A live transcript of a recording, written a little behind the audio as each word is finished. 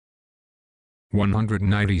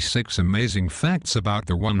196 amazing facts about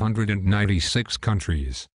the 196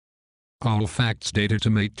 countries. All facts dated to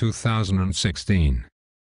May 2016.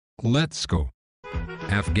 Let's go.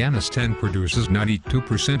 Afghanistan produces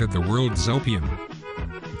 92% of the world's opium.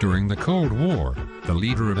 During the Cold War, the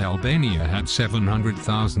leader of Albania had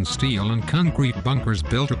 700,000 steel and concrete bunkers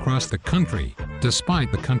built across the country,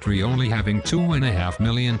 despite the country only having 2.5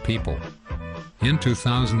 million people. In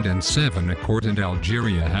 2007, a court in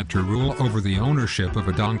Algeria had to rule over the ownership of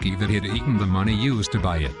a donkey that had eaten the money used to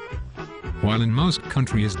buy it. While in most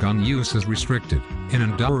countries gun use is restricted, in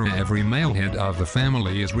Andorra every male head of the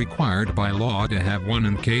family is required by law to have one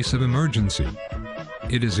in case of emergency.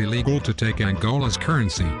 It is illegal to take Angola's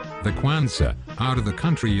currency, the kwanza, out of the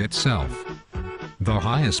country itself. The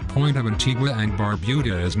highest point of Antigua and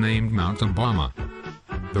Barbuda is named Mount Obama.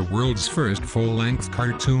 The world's first full-length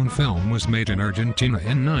cartoon film was made in Argentina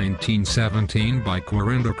in 1917 by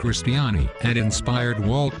Quarendo Cristiani and inspired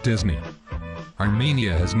Walt Disney.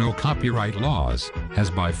 Armenia has no copyright laws, has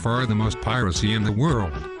by far the most piracy in the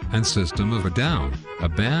world, and System of a Down, a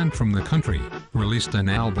band from the country, released an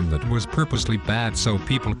album that was purposely bad so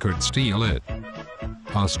people could steal it.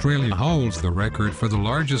 Australia holds the record for the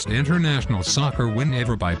largest international soccer win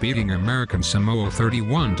ever by beating American Samoa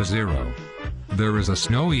 31-0. There is a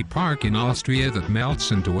snowy park in Austria that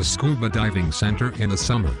melts into a scuba diving center in the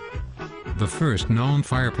summer. The first known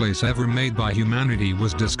fireplace ever made by humanity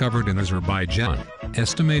was discovered in Azerbaijan,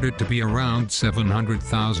 estimated to be around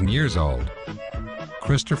 700,000 years old.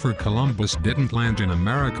 Christopher Columbus didn't land in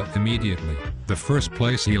America immediately. The first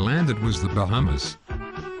place he landed was the Bahamas.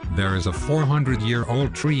 There is a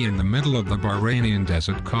 400-year-old tree in the middle of the Bahrainian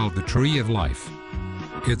desert called the Tree of Life.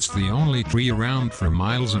 It's the only tree around for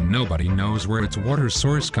miles and nobody knows where its water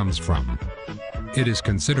source comes from. It is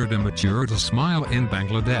considered immature to smile in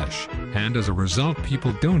Bangladesh, and as a result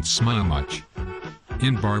people don't smile much.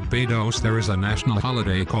 In Barbados there is a national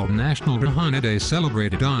holiday called National Rahana Day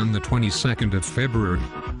celebrated on the 22nd of February.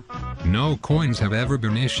 No coins have ever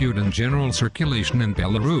been issued in general circulation in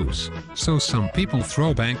Belarus, so some people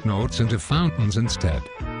throw banknotes into fountains instead.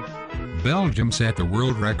 Belgium set the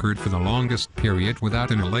world record for the longest period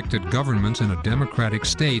without an elected government in a democratic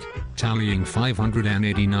state, tallying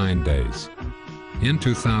 589 days. In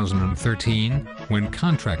 2013, when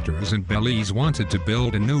contractors in Belize wanted to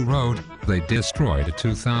build a new road, they destroyed a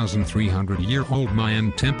 2,300-year-old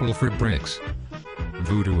Mayan temple for bricks.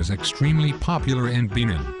 Voodoo is extremely popular in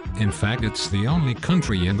Benin. In fact, it's the only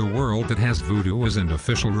country in the world that has voodoo as an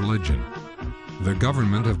official religion. The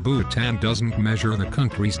government of Bhutan doesn't measure the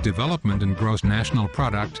country's development in gross national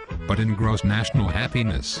product, but in gross national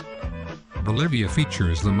happiness. Bolivia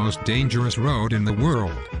features the most dangerous road in the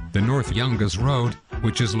world, the North Yungas Road,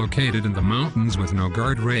 which is located in the mountains with no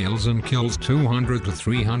guardrails and kills 200 to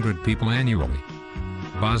 300 people annually.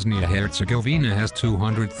 Bosnia-Herzegovina has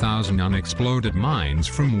 200,000 unexploded mines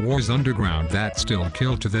from wars underground that still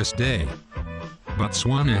kill to this day.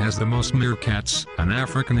 Botswana has the most meerkats and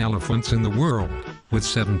African elephants in the world, with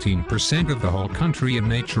 17% of the whole country in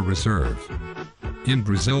nature reserve. In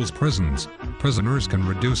Brazil's prisons, prisoners can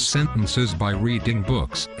reduce sentences by reading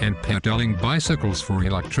books and pedaling bicycles for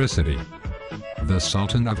electricity. The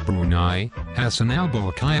Sultan of Brunei, Hassan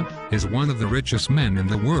al-Bolkiah, is one of the richest men in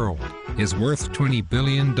the world, is worth $20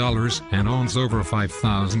 billion and owns over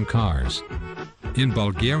 5,000 cars. In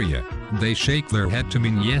Bulgaria, they shake their head to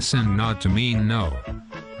mean yes and nod to mean no.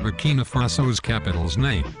 Burkina Faso's capital's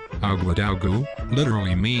name, Ouagadougou,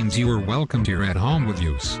 literally means you are welcomed here at home with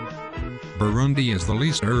use. Burundi is the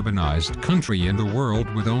least urbanized country in the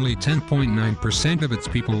world with only 10.9% of its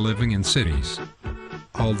people living in cities.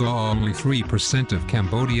 Although only 3% of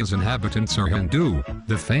Cambodia's inhabitants are Hindu,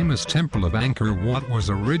 the famous Temple of Angkor Wat was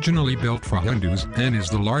originally built for Hindus and is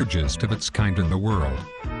the largest of its kind in the world.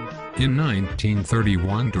 In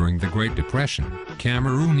 1931, during the Great Depression,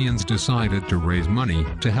 Cameroonians decided to raise money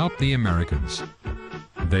to help the Americans.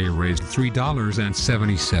 They raised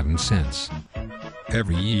 $3.77.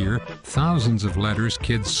 Every year, thousands of letters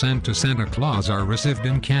kids send to Santa Claus are received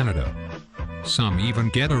in Canada. Some even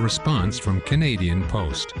get a response from Canadian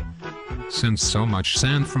Post. Since so much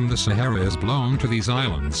sand from the Sahara is blown to these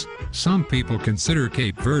islands, some people consider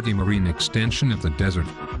Cape Verde marine extension of the desert.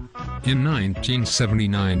 In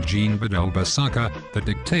 1979, Jean Bedel Bosaka, the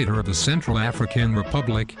dictator of the Central African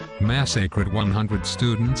Republic, massacred 100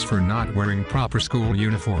 students for not wearing proper school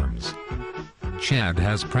uniforms. Chad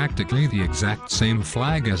has practically the exact same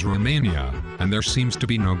flag as Romania, and there seems to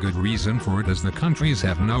be no good reason for it as the countries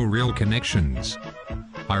have no real connections.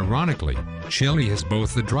 Ironically, Chile has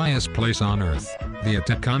both the driest place on Earth, the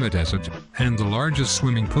Atacama Desert, and the largest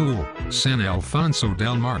swimming pool, San Alfonso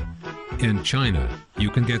del Mar. In China, you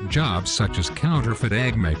can get jobs such as counterfeit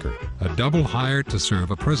egg maker, a double hired to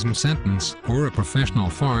serve a prison sentence, or a professional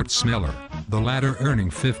fart smeller, the latter earning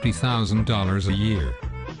 $50,000 a year.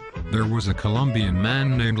 There was a Colombian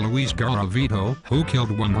man named Luis Garavito who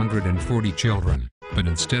killed 140 children, but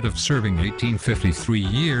instead of serving 1853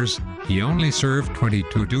 years, he only served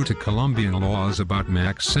 22 due to Colombian laws about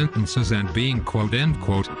max sentences and being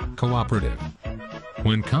quote-unquote cooperative.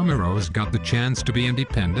 When Comoros got the chance to be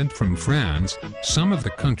independent from France, some of the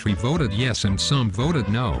country voted yes and some voted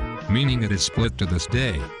no, meaning it is split to this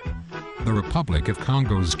day. The Republic of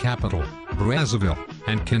Congo's capital, Brazzaville,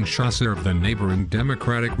 and Kinshasa of the neighboring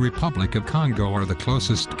Democratic Republic of Congo are the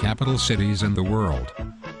closest capital cities in the world.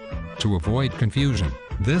 To avoid confusion,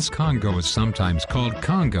 this Congo is sometimes called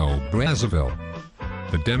Congo-Brazzaville.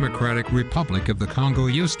 The Democratic Republic of the Congo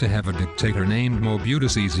used to have a dictator named Mobutu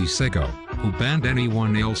Sese Seko, who banned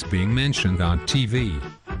anyone else being mentioned on TV.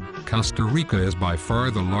 Costa Rica is by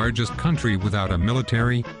far the largest country without a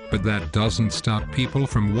military, but that doesn't stop people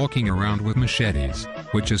from walking around with machetes,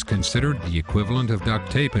 which is considered the equivalent of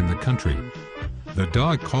duct tape in the country. The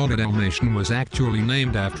dog called Dalmatian was actually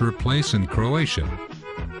named after a place in Croatia.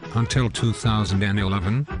 Until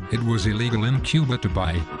 2011, it was illegal in Cuba to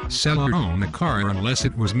buy, sell or own a car unless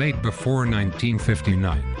it was made before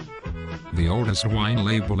 1959. The oldest wine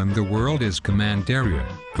label in the world is Commandaria,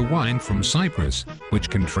 a wine from Cyprus, which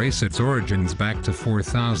can trace its origins back to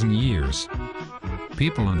 4,000 years.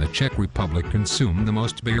 People in the Czech Republic consume the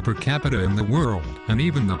most beer per capita in the world, and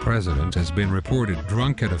even the president has been reported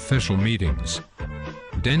drunk at official meetings.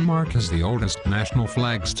 Denmark has the oldest national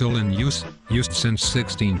flag still in use, used since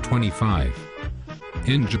 1625.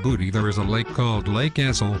 In Djibouti there is a lake called Lake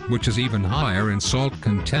Essel, which is even higher in salt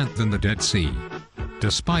content than the Dead Sea.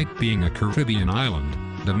 Despite being a Caribbean island,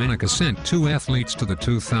 Dominica sent 2 athletes to the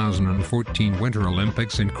 2014 Winter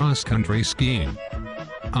Olympics in cross-country skiing.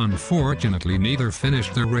 Unfortunately, neither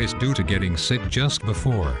finished their race due to getting sick just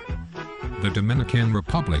before. The Dominican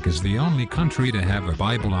Republic is the only country to have a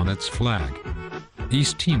Bible on its flag.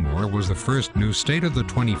 East Timor was the first new state of the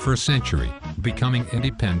 21st century, becoming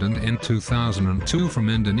independent in 2002 from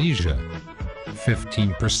Indonesia.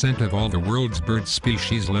 15% of all the world's bird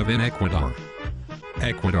species live in Ecuador.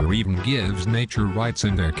 Ecuador even gives nature rights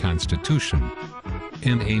in their constitution.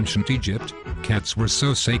 In ancient Egypt, cats were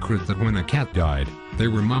so sacred that when a cat died, they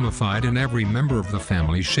were mummified and every member of the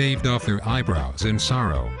family shaved off their eyebrows in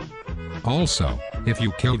sorrow. Also, if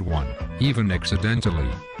you killed one, even accidentally,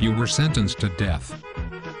 you were sentenced to death.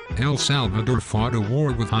 El Salvador fought a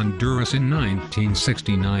war with Honduras in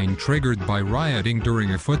 1969 triggered by rioting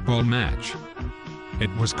during a football match.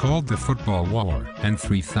 It was called the Football War, and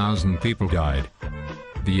 3,000 people died.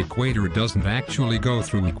 The equator doesn't actually go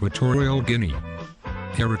through Equatorial Guinea.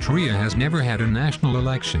 Eritrea has never had a national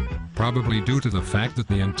election, probably due to the fact that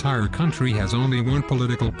the entire country has only one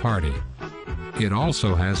political party. It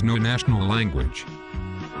also has no national language.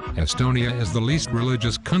 Estonia is the least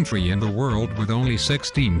religious country in the world with only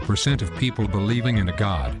 16% of people believing in a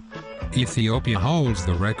god. Ethiopia holds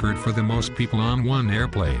the record for the most people on one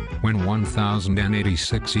airplane when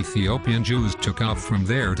 1,086 Ethiopian Jews took off from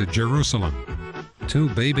there to Jerusalem. 2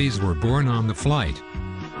 babies were born on the flight.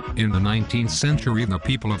 In the 19th century, the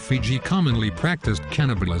people of Fiji commonly practiced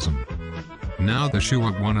cannibalism. Now the shoe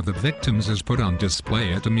of one of the victims is put on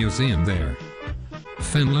display at a museum there.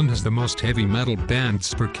 Finland has the most heavy metal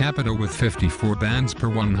bands per capita with 54 bands per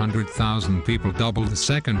 100,000 people, double the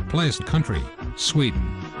second-placed country, Sweden.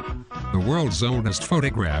 The world's oldest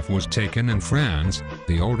photograph was taken in France,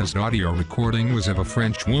 the oldest audio recording was of a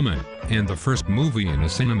French woman, and the first movie in a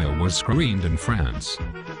cinema was screened in France.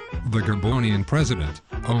 The Gabonian president,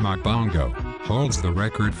 Omar Bongo, holds the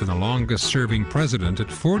record for the longest-serving president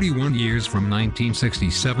at 41 years from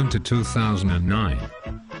 1967 to 2009.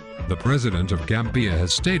 The president of Gambia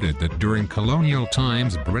has stated that during colonial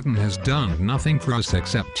times Britain has done nothing for us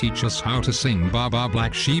except teach us how to sing Baba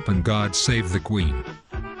Black Sheep and God Save the Queen.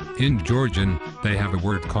 In Georgian, they have a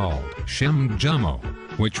word called Shem Jamo,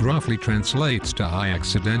 which roughly translates to I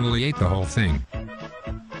accidentally ate the whole thing.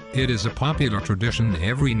 It is a popular tradition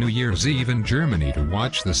every New Year's Eve in Germany to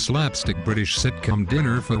watch the slapstick British sitcom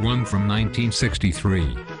Dinner for One from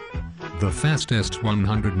 1963. The fastest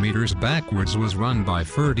 100 meters backwards was run by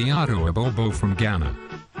Ferdiato Abobo from Ghana.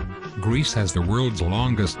 Greece has the world's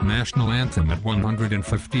longest national anthem at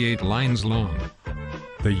 158 lines long.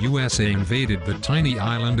 The USA invaded the tiny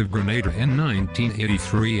island of Grenada in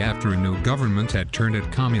 1983 after a new government had turned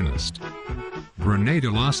it communist.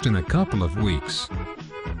 Grenada lost in a couple of weeks.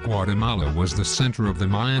 Guatemala was the center of the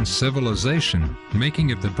Mayan civilization, making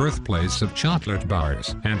it the birthplace of chocolate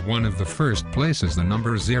bars and one of the first places the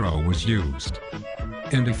number 0 was used.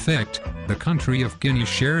 In effect, the country of Guinea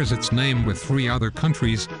shares its name with 3 other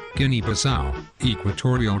countries, Guinea-Bissau,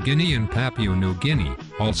 Equatorial Guinea and Papua New Guinea,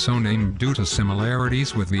 also named due to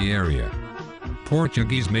similarities with the area.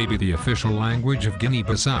 Portuguese may be the official language of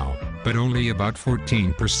Guinea-Bissau, but only about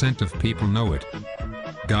 14% of people know it.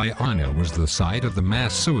 Guyana was the site of the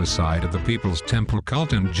mass suicide of the People's Temple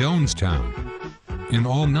cult in Jonestown. In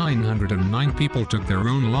all, 909 people took their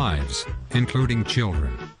own lives, including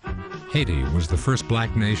children. Haiti was the first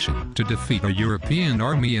black nation to defeat a European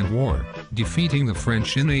army in war, defeating the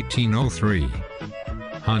French in 1803.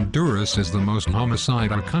 Honduras is the most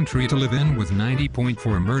homicidal country to live in, with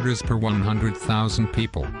 90.4 murders per 100,000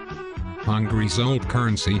 people. Hungary's old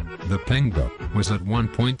currency, the penga, was at one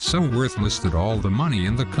point so worthless that all the money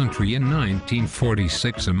in the country in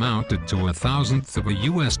 1946 amounted to 1/1000th of a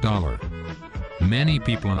US dollar. Many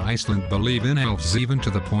people in Iceland believe in elves, even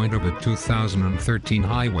to the point of a 2013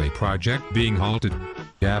 highway project being halted,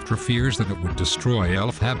 after fears that it would destroy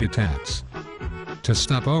elf habitats. To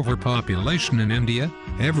stop overpopulation in India,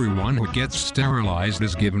 everyone who gets sterilized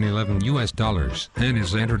is given $11 US and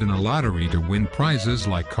is entered in a lottery to win prizes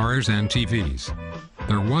like cars and TVs.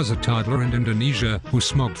 There was a toddler in Indonesia who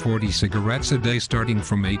smoked 40 cigarettes a day starting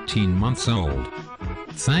from 18 months old.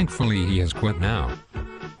 Thankfully he has quit now.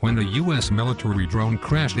 When a US military drone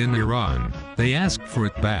crashed in Iran, they asked for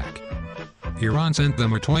it back. Iran sent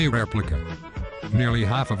them a toy replica. Nearly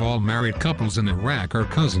half of all married couples in Iraq are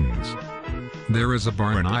cousins. There is a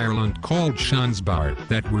bar in Ireland called Sean's Bar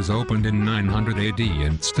that was opened in 900 AD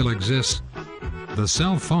and still exists. The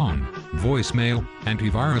cell phone, voicemail,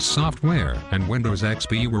 antivirus software, and Windows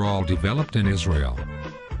XP were all developed in Israel.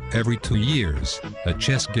 Every 2 years, a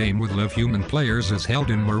chess game with live human players is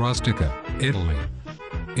held in Marustica, Italy.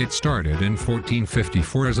 It started in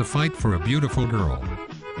 1454 as a fight for a beautiful girl.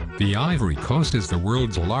 The Ivory Coast is the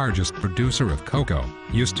world's largest producer of cocoa,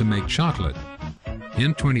 used to make chocolate.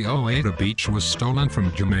 In 2008 a beach was stolen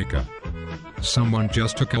from Jamaica. Someone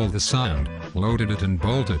just took all the sand, loaded it and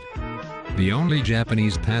bolted. The only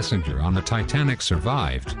Japanese passenger on the Titanic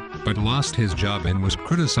survived, but lost his job and was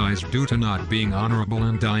criticized due to not being honorable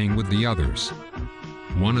and dying with the others.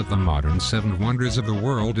 One of the modern 7 wonders of the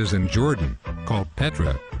world is in Jordan, called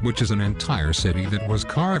Petra, which is an entire city that was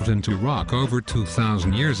carved into rock over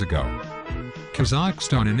 2,000 years ago.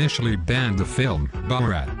 Kazakhstan initially banned the film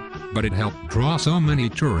Borat, but it helped draw so many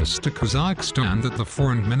tourists to Kazakhstan that the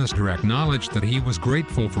foreign minister acknowledged that he was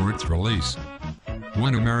grateful for its release.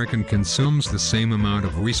 One American consumes the same amount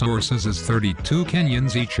of resources as 32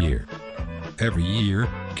 Kenyans each year. Every year,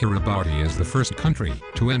 Kiribati is the first country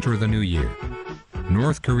to enter the new year.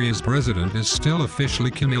 North Korea's president is still officially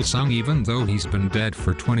Kim Il-sung, even though he's been dead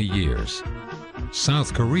for 20 years.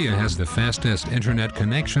 South Korea has the fastest internet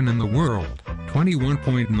connection in the world,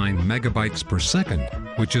 21.9 megabytes per second,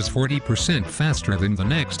 which is 40% faster than the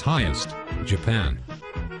next highest, Japan.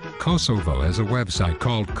 Kosovo has a website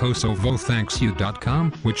called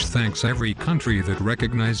KosovoThanksYou.com, which thanks every country that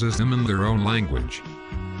recognizes them in their own language.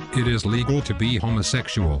 It is legal to be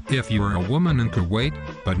homosexual if you are a woman in Kuwait,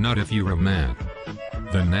 but not if you're a man.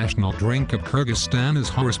 The national drink of Kyrgyzstan is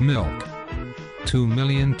horse milk. 2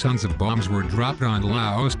 million tons of bombs were dropped on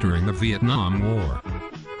Laos during the Vietnam War.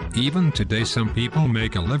 Even today some people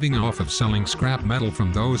make a living off of selling scrap metal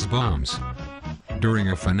from those bombs. During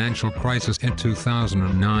a financial crisis in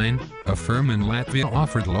 2009, a firm in Latvia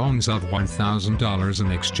offered loans of $1,000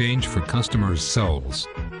 in exchange for customers' souls.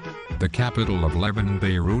 The capital of Lebanon,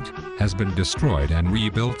 Beirut, has been destroyed and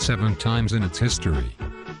rebuilt 7 times in its history.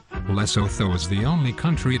 Lesotho is the only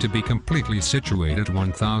country to be completely situated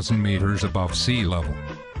 1,000 meters above sea level.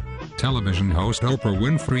 Television host Oprah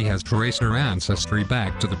Winfrey has traced her ancestry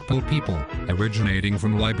back to the Pul people, originating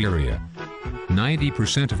from Liberia.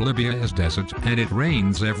 90% of Libya is desert and it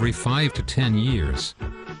rains every 5 to 10 years.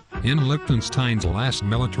 In Liechtenstein's last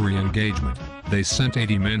military engagement, they sent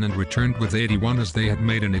 80 men and returned with 81 as they had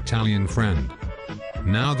made an Italian friend.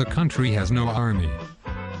 Now the country has no army.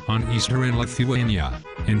 On Easter in Lithuania,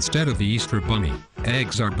 instead of the Easter bunny,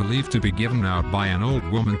 eggs are believed to be given out by an old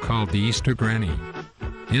woman called the Easter Granny.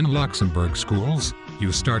 In Luxembourg schools,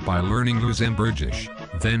 you start by learning Luxembourgish,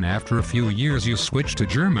 then after a few years you switch to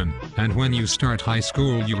German, and when you start high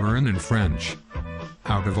school you learn in French.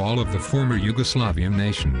 Out of all of the former Yugoslavian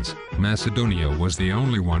nations, Macedonia was the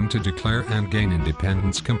only one to declare and gain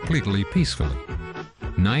independence completely peacefully.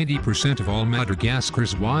 90% of all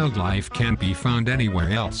Madagascar's wildlife can't be found anywhere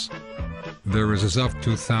else. There is as of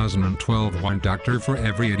 2012 one doctor for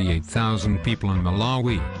every 88,000 people in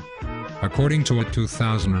Malawi. According to a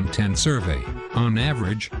 2010 survey, on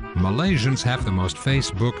average, Malaysians have the most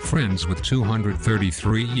Facebook friends with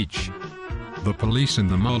 233 each. The police in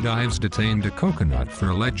the Maldives detained a coconut for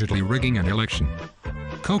allegedly rigging an election.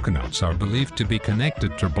 Coconuts are believed to be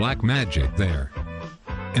connected to black magic there.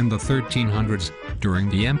 In the 1300s, during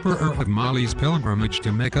the Emperor of Mali's pilgrimage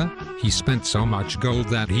to Mecca, he spent so much gold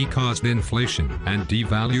that he caused inflation and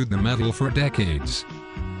devalued the metal for decades.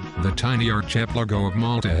 The tiny archipelago of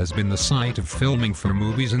Malta has been the site of filming for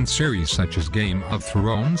movies and series such as Game of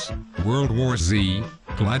Thrones, World War Z,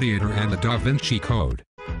 Gladiator and The Da Vinci Code.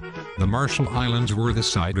 The Marshall Islands were the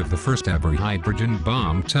site of the first ever hydrogen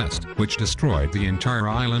bomb test, which destroyed the entire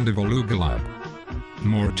island of Ulugalab.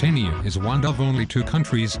 Mauritania is one of only two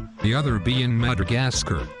countries, the other being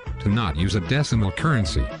Madagascar, to not use a decimal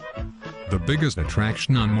currency. The biggest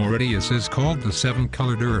attraction on Mauritius is called the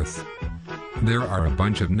Seven-Colored Earth. There are a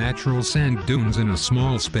bunch of natural sand dunes in a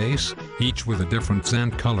small space, each with a different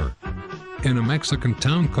sand color. In a Mexican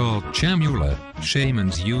town called Chamula,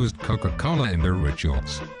 shamans used Coca-Cola in their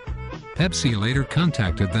rituals. Pepsi later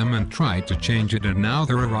contacted them and tried to change it, and now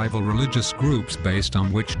there are rival religious groups based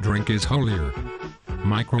on which drink is holier.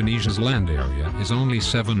 Micronesia's land area is only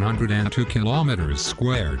 702 kilometers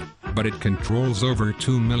squared, but it controls over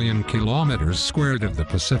 2 million kilometers squared of the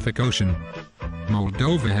Pacific Ocean.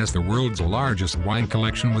 Moldova has the world's largest wine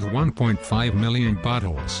collection with 1.5 million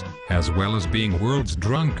bottles, as well as being world's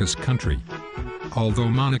drunkest country. Although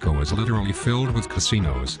Monaco is literally filled with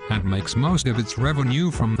casinos and makes most of its revenue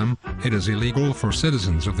from them, it is illegal for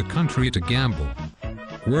citizens of the country to gamble.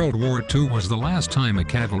 World War II was the last time a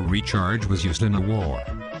cavalry charge was used in a war.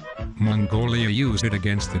 Mongolia used it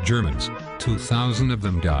against the Germans. 2,000 of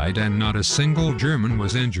them died and not a single German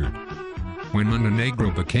was injured. When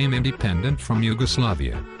Montenegro became independent from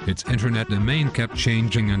Yugoslavia, its internet domain kept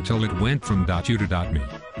changing until it went from .u to .me.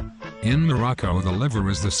 In Morocco, the liver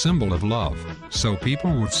is the symbol of love, so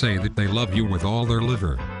people would say that they love you with all their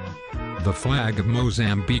liver. The flag of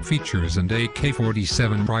Mozambique features an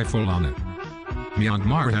AK-47 rifle on it.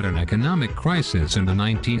 Myanmar had an economic crisis in the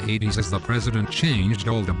 1980s as the president changed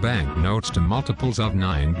all the banknotes to multiples of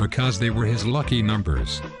 9 because they were his lucky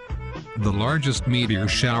numbers. The largest meteor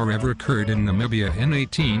shower ever occurred in Namibia in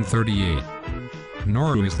 1838.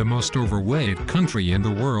 Norway is the most overweight country in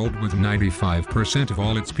the world with 95% of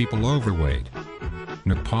all its people overweight.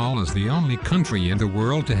 Nepal is the only country in the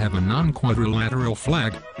world to have a non-quadrilateral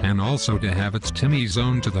flag, and also to have its time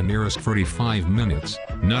zone to the nearest 45 minutes,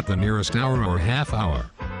 not the nearest hour or half hour.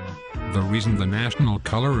 The reason the national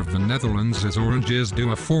color of the Netherlands is orange is due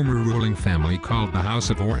to a former ruling family called the House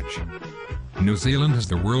of Orange. New Zealand has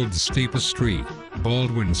the world's steepest street,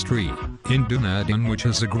 Baldwin Street, in Dunedin, which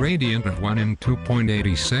has a gradient of 1 in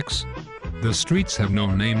 2.86. The streets have no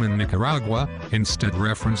name in Nicaragua, instead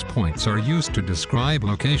reference points are used to describe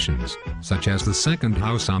locations, such as the second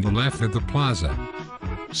house on the left of the plaza.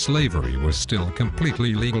 Slavery was still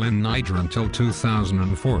completely legal in Niger until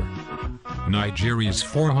 2004. Nigeria's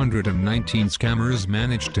 419 scammers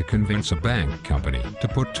managed to convince a bank company to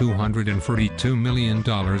put $242 million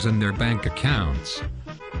in their bank accounts.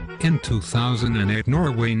 In 2008,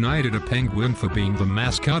 Norway knighted a penguin for being the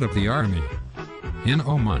mascot of the army. In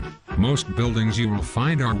Oman, most buildings you will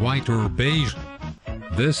find are white or beige.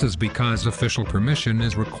 This is because official permission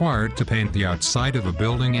is required to paint the outside of a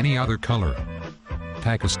building any other color.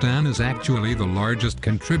 Pakistan is actually the largest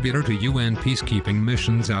contributor to UN peacekeeping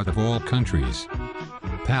missions out of all countries.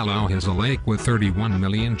 Palau has a lake with 31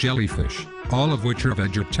 million jellyfish, all of which are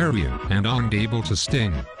vegetarian and aren't able to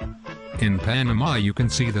sting. In Panama you can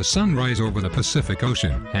see the sunrise over the Pacific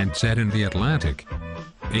Ocean and set in the Atlantic.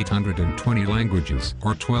 820 languages,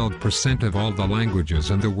 or 12% of all the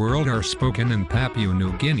languages in the world, are spoken in Papua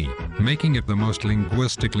New Guinea, making it the most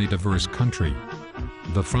linguistically diverse country.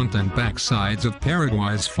 The front and back sides of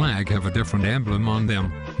Paraguay's flag have a different emblem on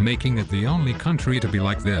them, making it the only country to be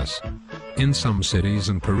like this. In some cities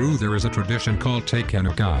in Peru there is a tradition called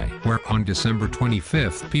Tequenucay, where on December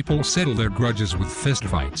 25th people settle their grudges with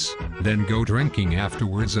fistfights, then go drinking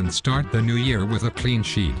afterwards and start the new year with a clean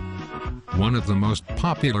sheet. One of the most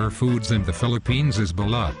popular foods in the Philippines is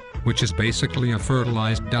balut, which is basically a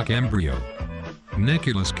fertilized duck embryo.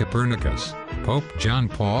 Nicholas Copernicus, Pope John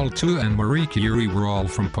Paul II and Marie Curie were all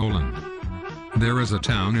from Poland. There is a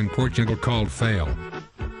town in Portugal called Fale.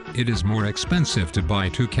 It is more expensive to buy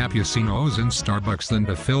 2 cappuccinos in Starbucks than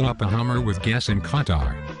to fill up a Hummer with gas in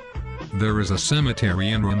Qatar. There is a cemetery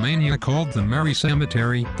in Romania called the Mary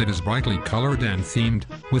Cemetery that is brightly colored and themed,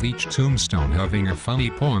 with each tombstone having a funny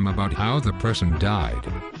poem about how the person died.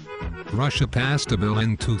 Russia passed a bill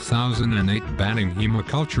in 2008 banning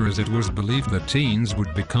hemoculture as it was believed that teens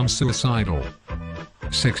would become suicidal.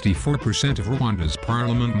 64% of Rwanda's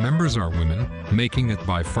parliament members are women, making it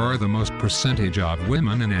by far the most percentage of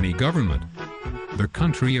women in any government. The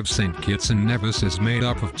country of St. Kitts and Nevis is made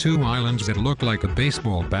up of two islands that look like a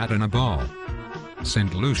baseball bat and a ball.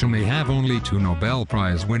 St. Lucia may have only 2 Nobel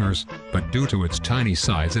Prize winners, but due to its tiny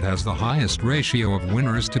size it has the highest ratio of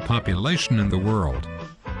winners to population in the world.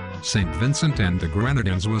 St. Vincent and the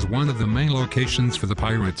Grenadines was one of the main locations for the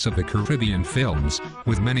Pirates of the Caribbean films,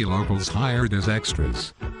 with many locals hired as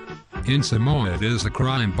extras. In Samoa it is a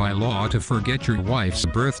crime by law to forget your wife's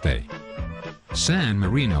birthday. San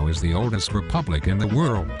Marino is the oldest republic in the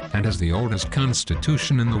world and has the oldest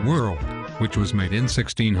constitution in the world, which was made in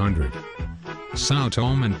 1600. Sao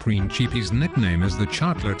Tome and Principe's nickname is the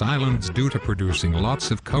Chocolate Islands due to producing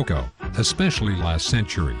lots of cocoa, especially last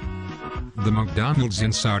century. The McDonald's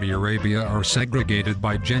in Saudi Arabia are segregated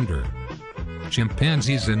by gender.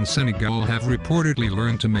 Chimpanzees in Senegal have reportedly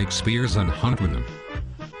learned to make spears and hunt with them.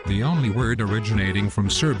 The only word originating from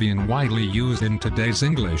Serbian widely used in today's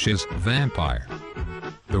English is vampire.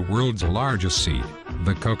 The world's largest seed,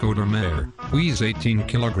 the Coco de Mer, weighs 18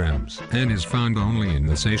 kilograms and is found only in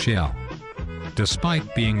the Seychelles.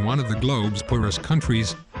 Despite being one of the globe's poorest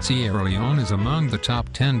countries, Sierra Leone is among the top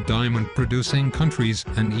 10 diamond-producing countries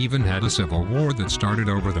and even had a civil war that started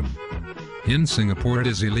over them. In Singapore it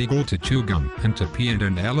is illegal to chew gum and to pee in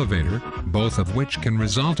an elevator, both of which can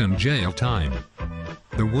result in jail time.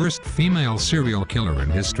 The worst female serial killer in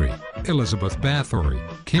history, Elizabeth Bathory,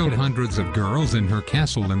 killed hundreds of girls in her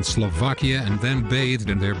castle in Slovakia and then bathed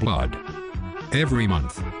in their blood. Every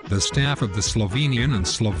month, the staff of the Slovenian and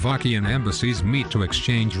Slovakian embassies meet to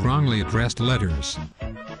exchange wrongly addressed letters.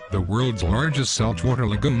 The world's largest saltwater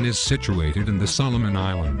lagoon is situated in the Solomon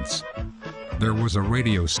Islands. There was a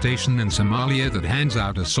radio station in Somalia that hands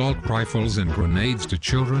out assault rifles and grenades to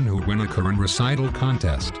children who win a Quran recital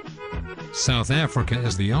contest. South Africa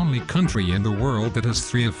is the only country in the world that has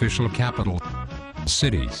 3 official capital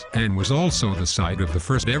cities and was also the site of the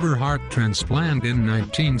first ever heart transplant in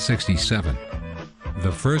 1967.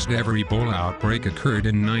 The first ever Ebola outbreak occurred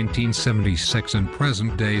in 1976 in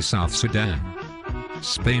present-day South Sudan.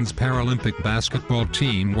 Spain's Paralympic basketball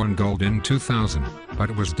team won gold in 2000,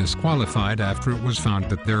 but was disqualified after it was found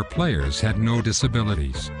that their players had no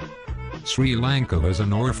disabilities. Sri Lanka has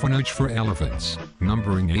an orphanage for elephants,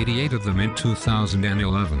 numbering 88 of them in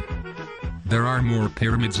 2011. There are more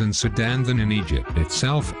pyramids in Sudan than in Egypt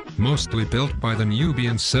itself, mostly built by the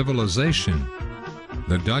Nubian civilization.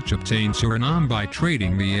 The Dutch obtained Suriname by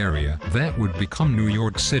trading the area that would become New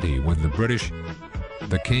York City with the British.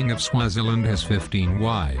 The King of Swaziland has 15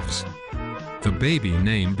 wives. The baby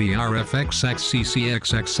name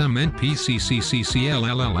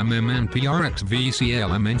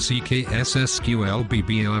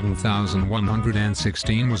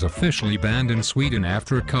BRFXXMNPCCCCLLMMNPRXVCLMNCKSSQLBB11116 was officially banned in Sweden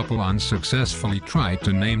after a couple unsuccessfully tried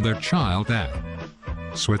to name their child that.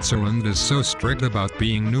 Switzerland is so strict about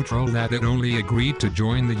being neutral that it only agreed to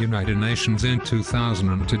join the United Nations in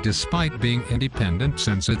 2002 despite being independent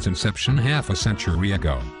since its inception half a century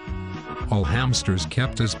ago. All hamsters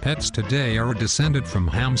kept as pets today are descended from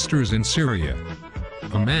hamsters in Syria.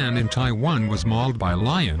 A man in Taiwan was mauled by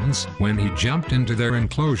lions when he jumped into their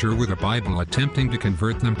enclosure with a Bible attempting to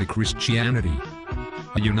convert them to Christianity.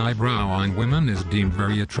 A unibrow on women is deemed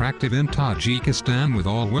very attractive in Tajikistan, with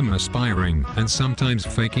all women aspiring and sometimes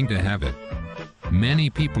faking to have it. Many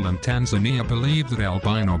people in Tanzania believe that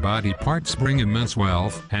albino body parts bring immense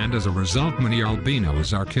wealth, and as a result many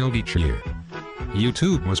albinos are killed each year.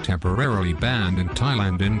 YouTube was temporarily banned in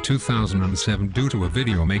Thailand in 2007 due to a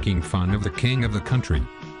video making fun of the king of the country.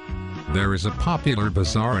 There is a popular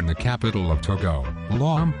bazaar in the capital of Togo,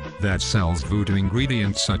 Lom, that sells voodoo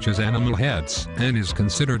ingredients such as animal heads and is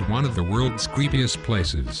considered one of the world's creepiest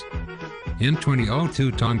places. In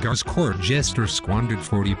 2002, Tonga's court jester squandered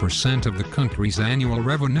 40% of the country's annual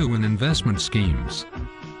revenue in investment schemes.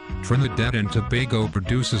 Trinidad and Tobago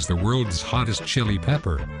produces the world's hottest chili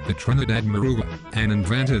pepper, the Trinidad Maruga, and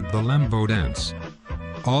invented the Lembo dance.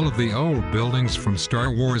 All of the old buildings from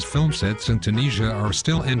Star Wars film sets in Tunisia are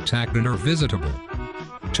still intact and are visitable.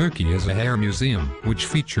 Turkey is a hair museum, which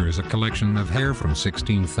features a collection of hair from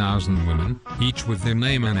 16,000 women, each with their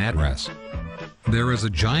name and address. There is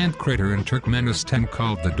a giant crater in Turkmenistan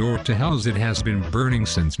called the Door to Hell, as it has been burning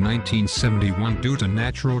since 1971 due to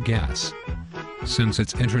natural gas. Since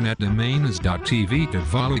its internet domain is .tv,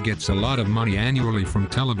 Tuvalu gets a lot of money annually from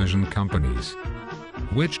television companies.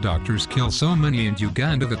 Witch doctors kill so many in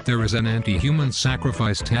Uganda that there is an anti-human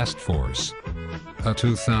sacrifice task force. A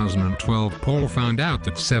 2012 poll found out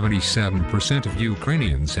that 77% of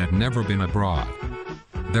Ukrainians had never been abroad.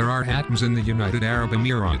 There are atoms in the United Arab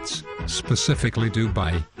Emirates, specifically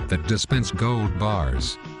Dubai, that dispense gold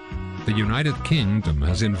bars. The United Kingdom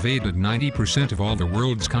has invaded 90% of all the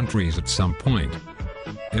world's countries at some point.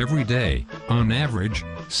 Every day, on average,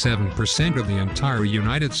 7% of the entire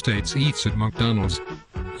United States eats at McDonald's.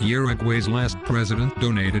 Uruguay's last president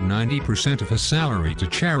donated 90% of his salary to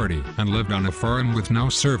charity and lived on a farm with no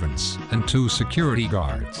servants and 2 security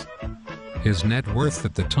guards. His net worth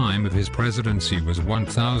at the time of his presidency was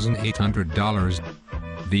 $1,800.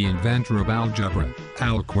 The inventor of algebra,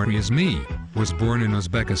 Al-Khwarizmi, was born in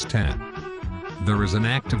Uzbekistan. There is an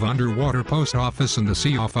active underwater post office in the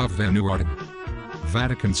Sea of Vanuatu.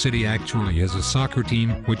 Vatican City actually has a soccer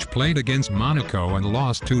team which played against Monaco and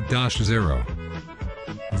lost 2-0.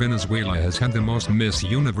 Venezuela has had the most Miss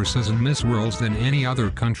Universes and Miss Worlds than any other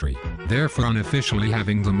country, therefore unofficially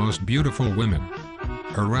having the most beautiful women.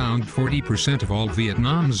 Around 40% of all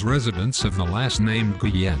Vietnam's residents have the last name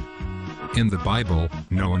Nguyen. In the Bible,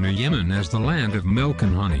 known in Yemen as the land of milk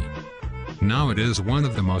and honey. Now it is one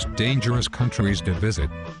of the most dangerous countries to visit.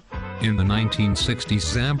 In the 1960s,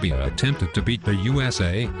 Zambia attempted to beat the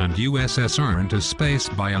USA and USSR into space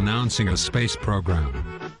by announcing a space program.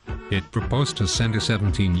 It proposed to send a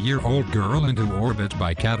 17-year-old girl into orbit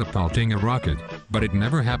by catapulting a rocket, but it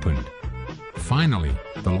never happened. Finally,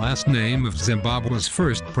 the last name of Zimbabwe's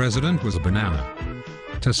first president was Banana.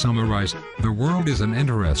 To summarize, the world is an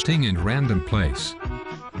interesting and random place.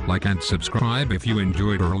 Like and subscribe if you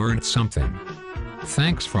enjoyed or learned something.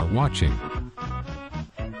 Thanks for watching.